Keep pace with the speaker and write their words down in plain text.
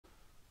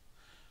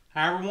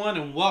Hi everyone,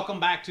 and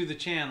welcome back to the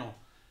channel.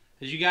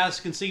 As you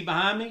guys can see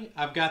behind me,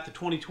 I've got the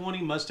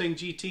 2020 Mustang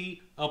GT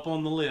up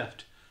on the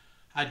lift.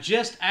 I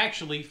just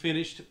actually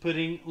finished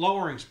putting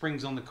lowering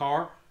springs on the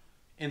car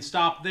and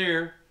stopped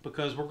there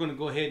because we're going to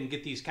go ahead and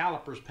get these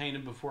calipers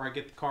painted before I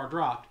get the car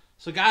dropped.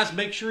 So guys,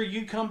 make sure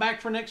you come back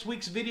for next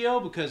week's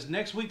video, because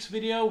next week's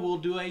video we'll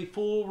do a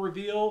full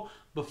reveal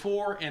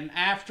before and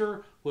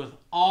after with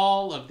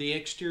all of the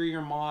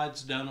exterior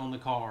mods done on the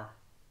car.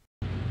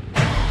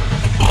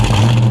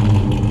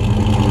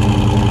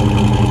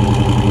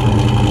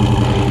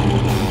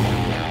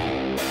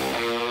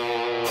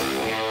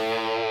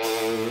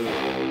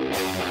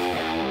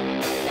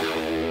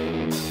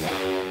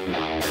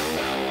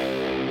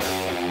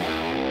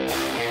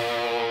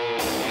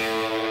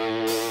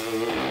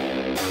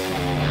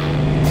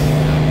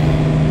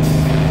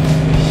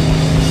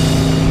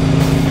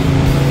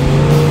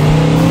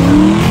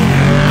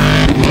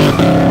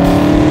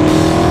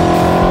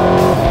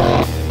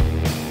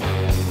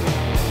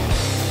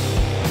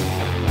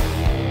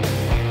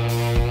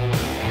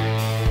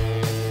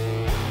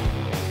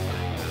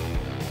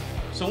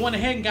 So I went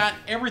ahead and got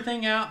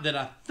everything out that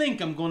I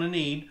think I'm going to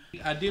need.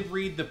 I did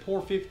read the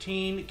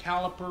POR-15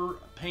 caliper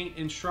paint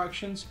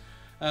instructions.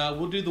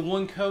 We'll do the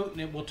one coat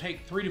and it will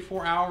take 3 to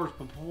 4 hours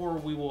before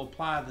we will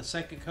apply the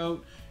second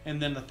coat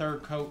and then the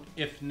third coat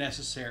if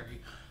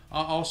necessary.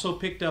 I also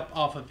picked up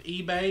off of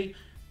eBay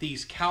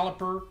these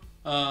caliper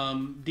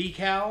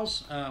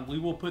decals. We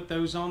will put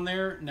those on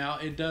there. Now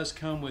it does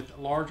come with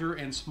larger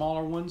and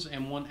smaller ones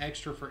and one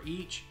extra for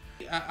each.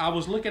 I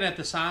was looking at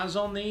the size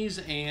on these,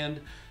 and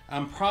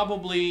I'm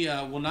probably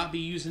will not be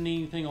using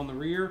anything on the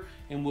rear,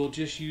 and we'll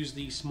just use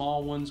the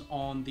small ones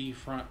on the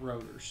front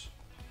rotors.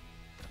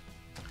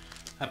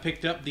 I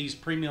picked up these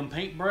premium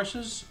paint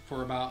brushes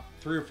for about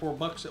 $3 or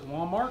 $4 at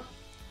Walmart.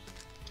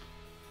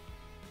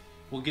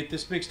 We'll get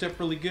this mixed up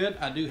really good.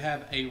 I do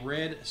have a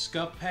red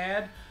scuff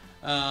pad.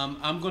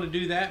 I'm going to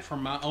do that for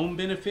my own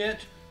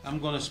benefit. I'm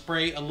going to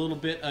spray a little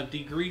bit of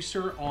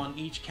degreaser on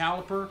each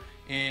caliper,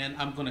 and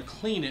I'm going to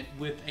clean it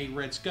with a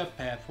red scuff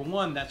pad. For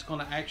one, that's going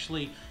to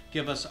actually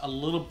give us a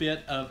little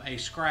bit of a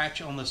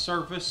scratch on the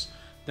surface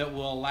that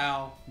will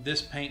allow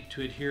this paint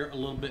to adhere a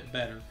little bit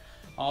better.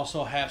 I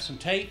also have some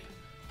tape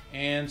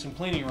and some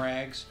cleaning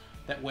rags.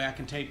 That way I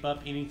can tape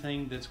up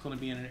anything that's going to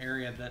be in an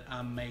area that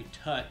I may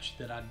touch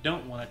that I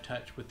don't want to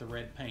touch with the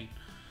red paint.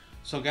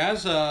 So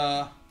guys,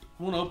 I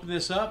want to open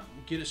this up,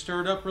 get it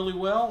stirred up really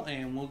well,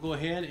 and we'll go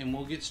ahead and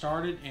we'll get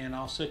started, and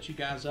I'll set you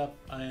guys up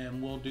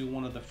and we'll do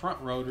one of the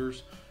front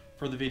rotors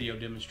for the video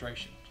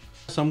demonstration.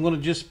 So I'm going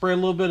to just spray a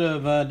little bit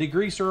of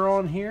degreaser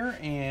on here,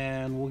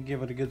 and we'll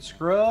give it a good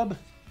scrub,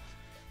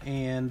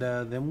 and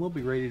then we'll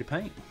be ready to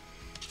paint.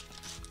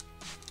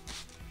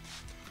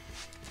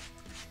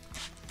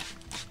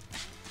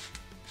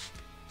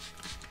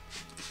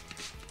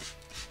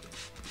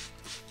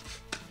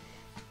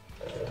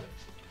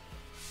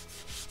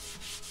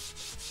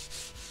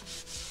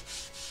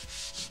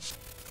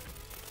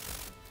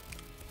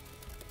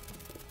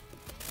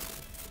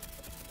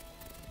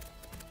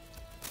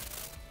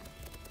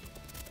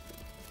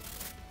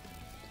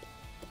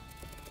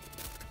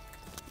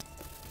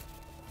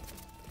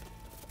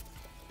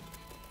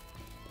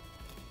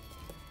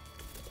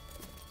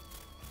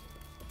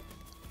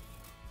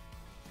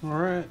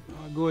 Alright,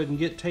 I'll go ahead and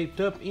get taped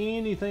up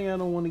anything I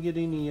don't want to get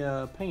any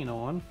paint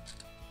on.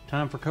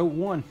 Time for coat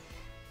one.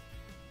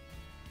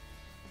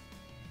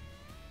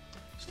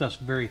 Stuff's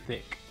very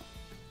thick.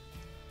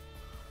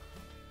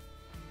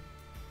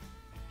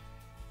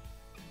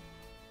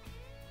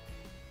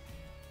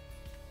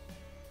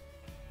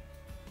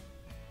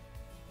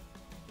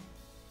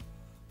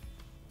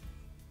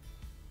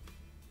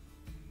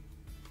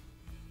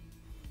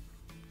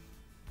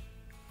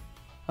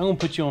 I'm going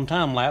to put you on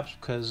time lapse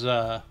because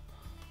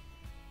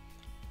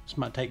this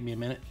might take me a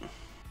minute.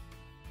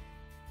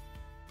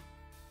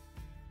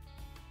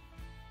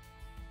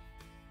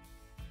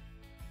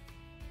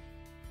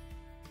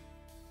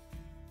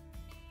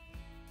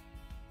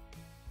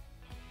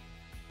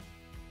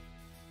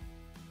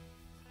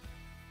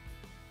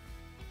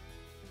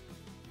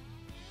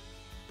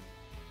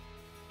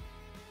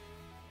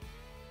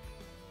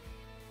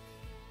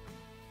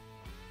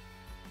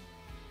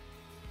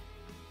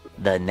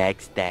 The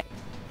next day.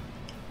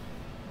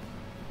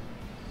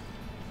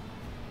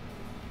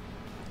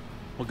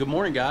 Well, good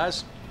morning,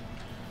 guys.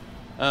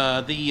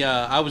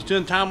 I was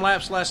doing time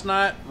lapse last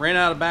night, ran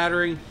out of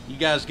battery. You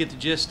guys get the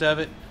gist of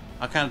it.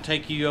 I'll kind of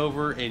take you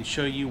over and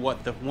show you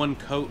what the one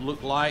coat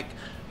looked like.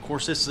 Of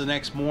course, this is the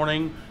next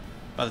morning.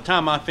 By the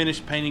time I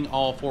finished painting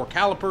all 4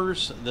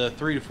 calipers, the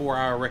 3 to 4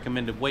 hour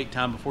recommended wait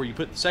time before you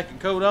put the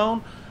second coat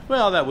on,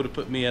 well, that would have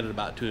put me at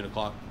about 2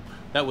 o'clock.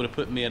 That would have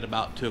put me at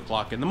about 2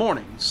 o'clock in the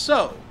morning.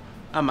 So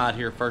I'm out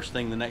here first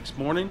thing the next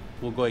morning.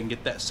 We'll go ahead and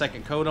get that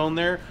second coat on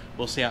there.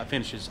 We'll see how it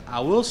finishes. I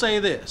will say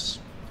this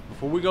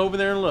before we go over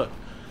there and look.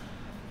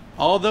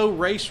 Although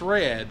Race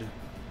Red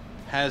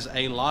has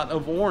a lot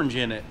of orange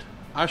in it,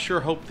 I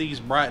sure hope these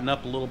brighten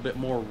up a little bit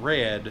more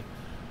red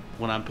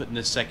when I'm putting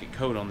this second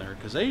coat on there,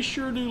 because they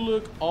sure do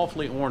look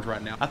awfully orange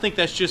right now. I think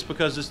that's just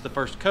because it's the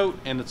first coat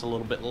and it's a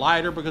little bit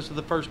lighter because of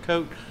the first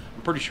coat.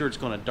 I'm pretty sure it's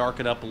going to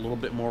darken up a little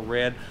bit more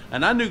red.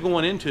 And I knew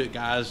going into it,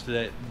 guys,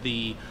 that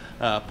the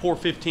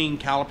POR-15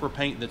 caliper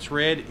paint that's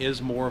red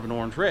is more of an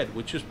orange red,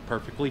 which is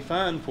perfectly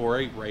fine for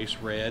a race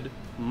red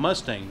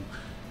Mustang,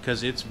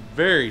 because it's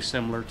very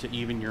similar to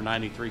even your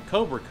 93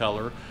 Cobra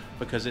color,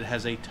 because it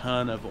has a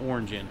ton of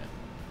orange in it.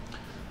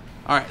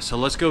 Alright, so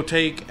let's go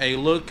take a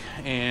look,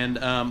 and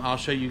I'll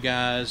show you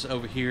guys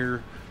over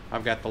here.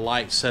 I've got the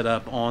light set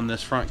up on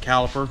this front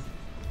caliper.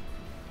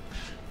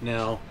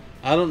 Now,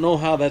 I don't know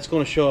how that's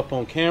going to show up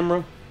on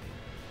camera,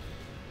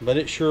 but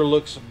it sure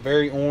looks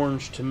very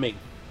orange to me.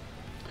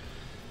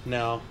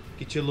 Now,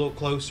 get you a little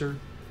closer.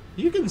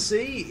 You can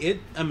see it,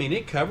 I mean,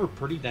 it covered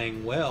pretty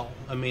dang well.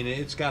 I mean,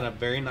 it's got a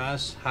very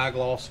nice high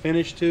gloss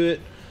finish to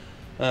it.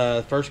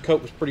 The first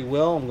coat was pretty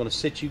well. I'm going to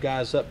set you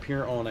guys up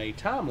here on a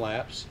time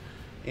lapse,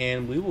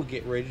 and we will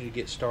get ready to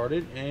get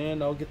started,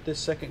 and I'll get this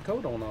second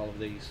coat on all of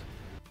these.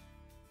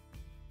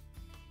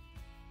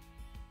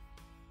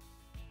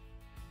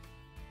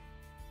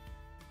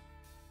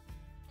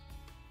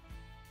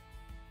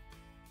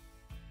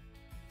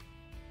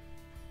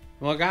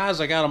 Well, guys,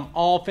 I got them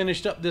all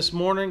finished up this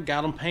morning,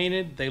 got them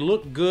painted. They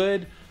look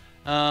good.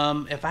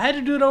 If I had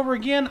to do it over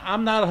again,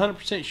 I'm not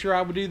 100% sure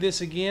I would do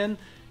this again.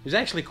 There's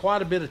actually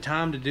quite a bit of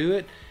time to do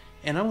it.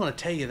 And I'm going to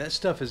tell you, that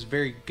stuff is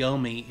very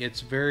gummy.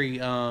 It's very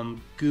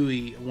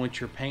gooey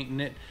once you're painting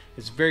it.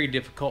 It's very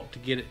difficult to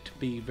get it to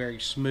be very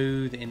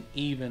smooth and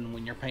even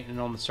when you're painting it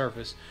on the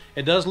surface.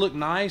 It does look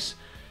nice.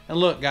 And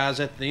look,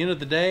 guys, at the end of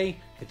the day,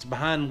 it's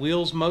behind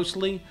wheels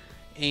mostly.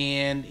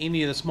 And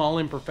any of the small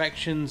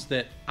imperfections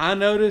that I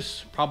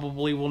notice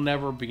probably will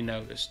never be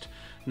noticed.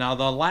 Now,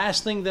 the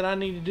last thing that I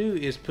need to do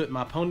is put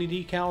my pony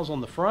decals on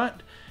the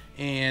front,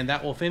 and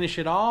that will finish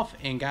it off.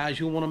 And guys,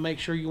 you'll want to make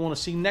sure you want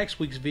to see next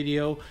week's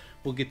video.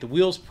 We'll get the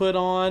wheels put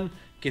on,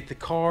 get the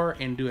car,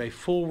 and do a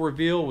full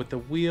reveal with the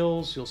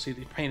wheels. You'll see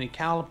the painted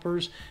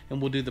calipers,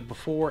 and we'll do the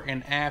before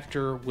and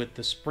after with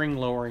the spring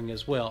lowering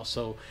as well.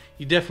 So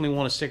you definitely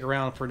want to stick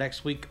around for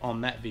next week on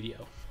that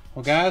video.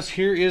 Well, guys,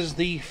 here is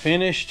the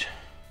finished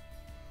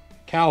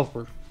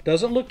caliper.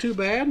 Doesn't look too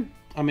bad.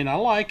 I mean, I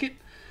like it.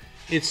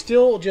 It's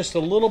still just a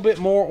little bit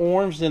more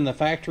orange than the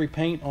factory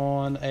paint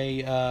on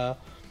a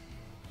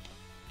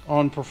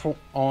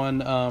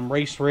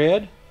race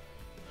red.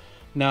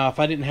 Now, if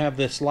I didn't have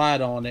this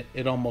light on it,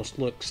 it almost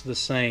looks the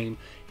same.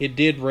 It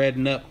did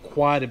redden up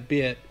quite a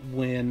bit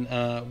when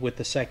with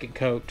the second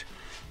coat.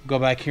 Go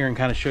back here and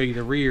kind of show you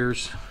the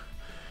rears.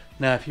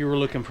 Now, if you were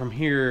looking from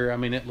here, I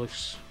mean, it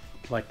looks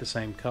like the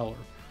same color.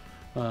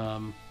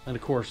 And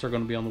of course, they're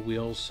going to be on the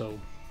wheels. So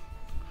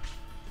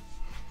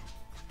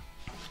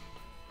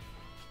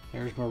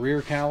there's my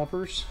rear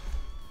calipers.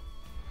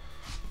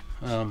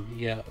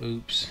 Yeah,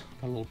 oops,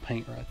 a little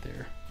paint right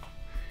there.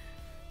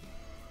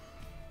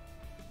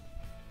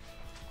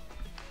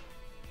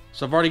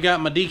 So I've already got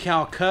my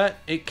decal cut.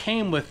 It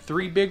came with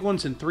 3 big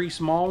ones and 3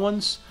 small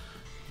ones.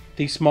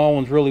 These small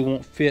ones really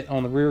won't fit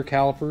on the rear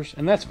calipers,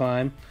 and that's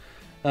fine.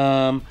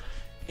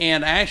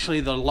 And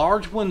actually the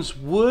large ones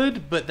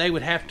would, but they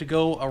would have to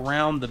go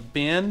around the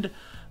bend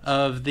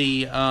of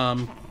the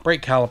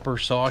brake caliper.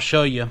 So I'll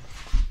show you.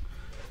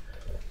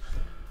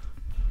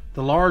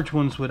 The large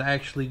ones would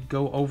actually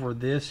go over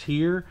this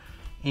here,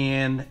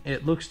 and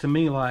it looks to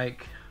me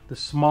like the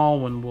small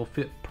one will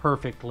fit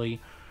perfectly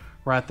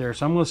right there.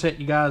 So I'm going to set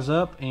you guys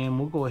up, and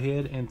we'll go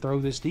ahead and throw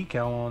this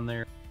decal on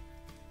there.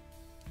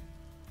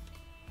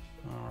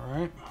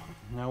 Alright,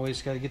 now we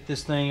just got to get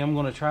this thing. I'm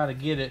going to try to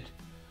get it,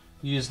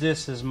 use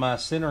this as my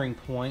centering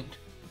point.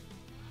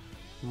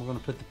 And we're going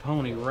to put the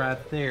pony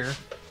right there.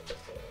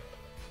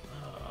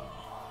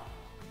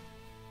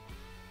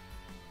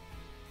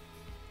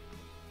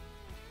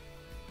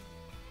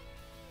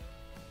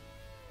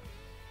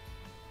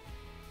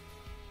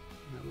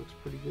 That looks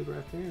pretty good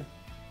right there.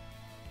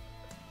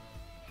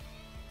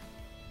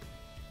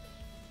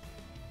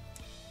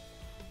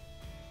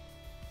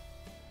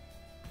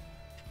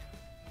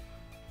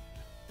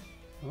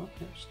 Well,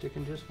 they're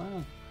sticking just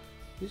fine.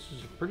 These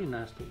are pretty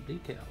nice little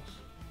decals.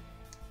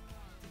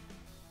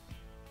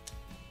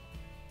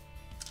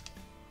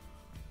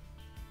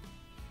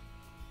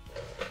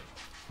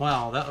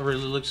 Wow, that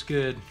really looks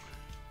good.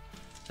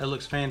 That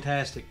looks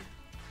fantastic.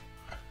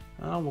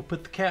 We'll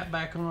put the cap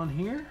back on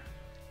here.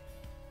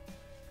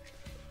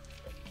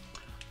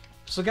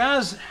 So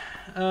guys,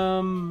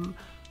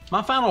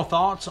 my final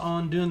thoughts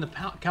on doing the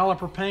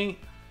caliper paint.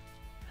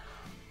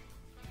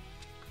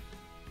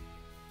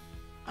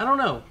 I don't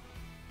know.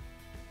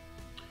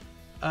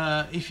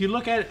 If you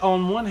look at it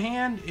on one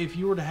hand, if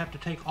you were to have to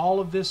take all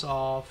of this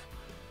off,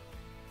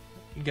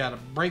 you got a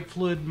brake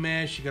fluid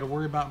mesh, you got to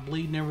worry about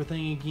bleeding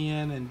everything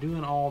again and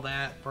doing all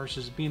that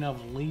versus being able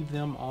to leave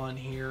them on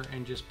here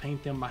and just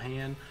paint them by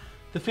hand.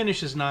 The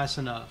finish is nice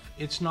enough.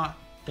 It's not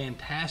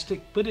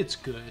fantastic, but it's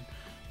good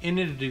and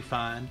it'll do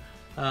fine.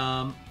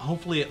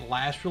 Hopefully it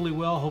lasts really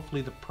well.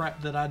 Hopefully the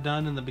prep that I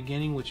done in the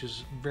beginning, which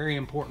is a very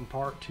important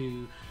part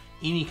to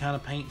any kind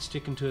of paint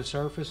sticking to a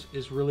surface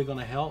is really going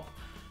to help.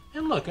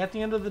 And look, at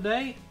the end of the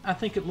day, I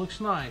think it looks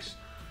nice.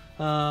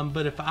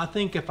 But if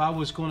I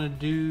was going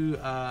to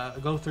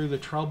go through the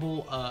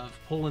trouble of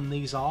pulling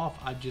these off,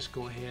 I'd just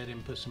go ahead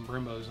and put some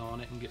Brimbos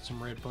on it and get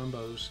some red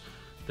Brimbos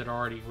that are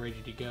already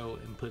ready to go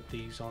and put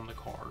these on the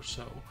car.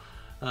 So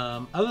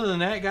other than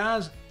that,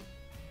 guys,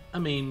 I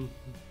mean,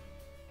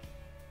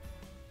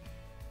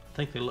 I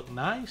think they look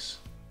nice.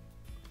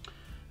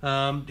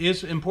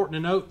 It's important to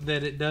note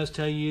that it does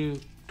tell you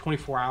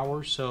 24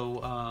 hours,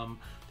 so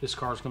this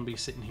car is going to be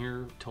sitting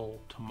here till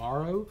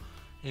tomorrow,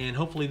 and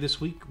hopefully this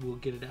week we'll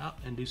get it out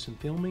and do some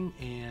filming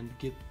and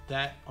get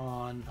that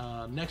on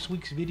next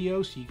week's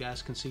video, so you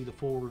guys can see the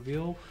full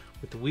reveal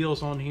with the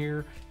wheels on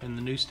here and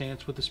the new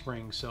stance with the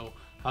springs. So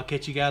I'll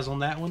catch you guys on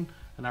that one,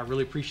 and I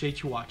really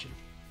appreciate you watching.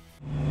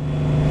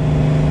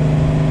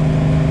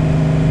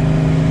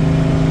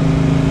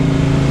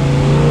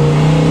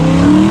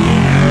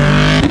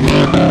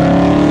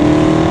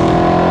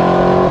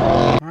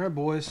 Alright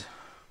boys,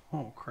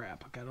 oh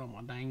crap, I got it on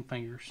my dang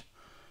fingers.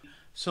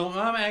 So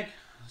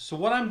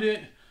what I'm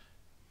doing